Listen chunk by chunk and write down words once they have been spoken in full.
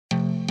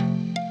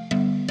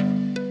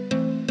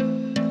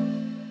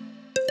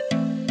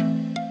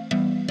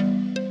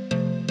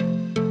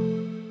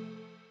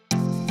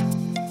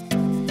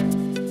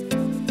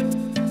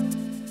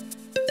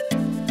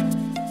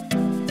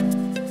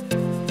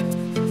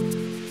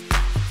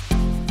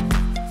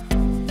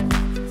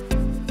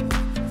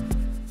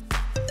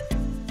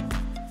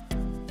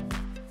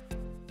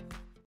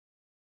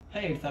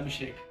is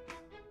Abhishek,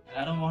 and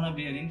I don't want to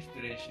be an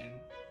inspiration.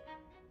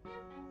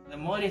 The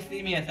more you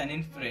see me as an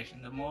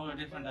inspiration, the more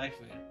different I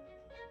feel.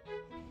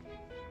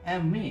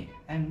 I'm me,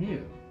 I'm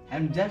you,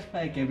 I'm just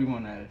like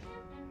everyone else.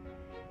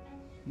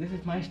 This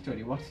is my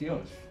story, what's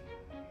yours?